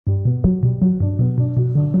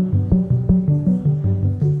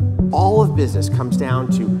All of business comes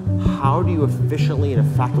down to how do you efficiently and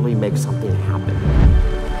effectively make something happen.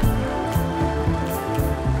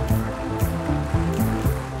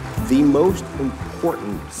 The most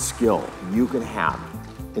important skill you can have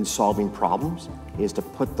in solving problems is to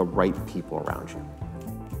put the right people around you.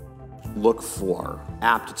 Look for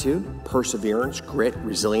aptitude, perseverance, grit,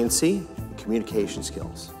 resiliency, and communication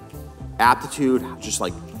skills. Aptitude, just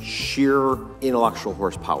like sheer intellectual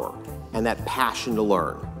horsepower and that passion to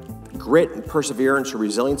learn. Grit and perseverance or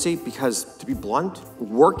resiliency, because to be blunt,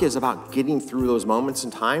 work is about getting through those moments in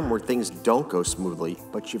time where things don't go smoothly,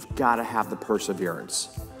 but you've got to have the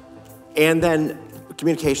perseverance. And then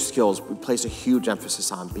communication skills we place a huge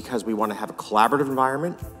emphasis on because we want to have a collaborative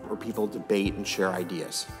environment where people debate and share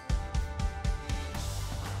ideas.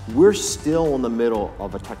 We're still in the middle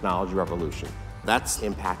of a technology revolution. That's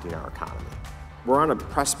impacting our economy. We're on a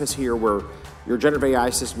precipice here where your generative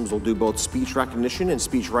AI systems will do both speech recognition and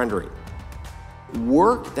speech rendering.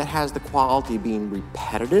 Work that has the quality of being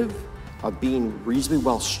repetitive, of being reasonably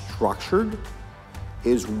well structured,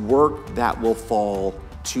 is work that will fall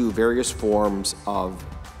to various forms of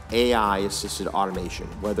AI-assisted automation.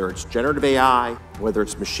 Whether it's generative AI, whether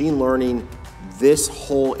it's machine learning, this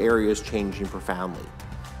whole area is changing profoundly.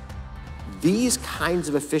 These kinds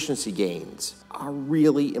of efficiency gains are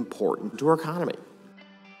really important to our economy.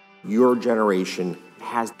 Your generation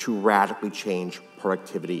has to radically change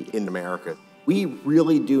productivity in America. We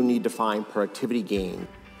really do need to find productivity gain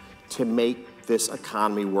to make this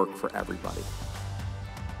economy work for everybody.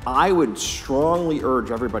 I would strongly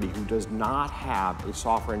urge everybody who does not have a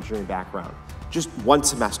software engineering background, just 1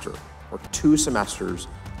 semester or 2 semesters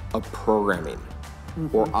of programming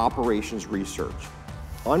or operations research.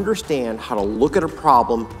 Understand how to look at a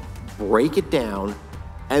problem, break it down,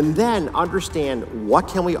 and then understand what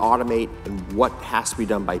can we automate and what has to be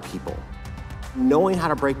done by people. Knowing how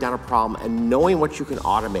to break down a problem and knowing what you can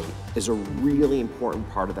automate is a really important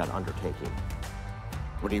part of that undertaking.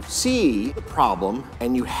 When you see the problem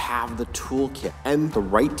and you have the toolkit and the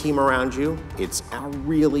right team around you, it's a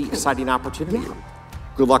really exciting opportunity.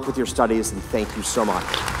 Good luck with your studies and thank you so much.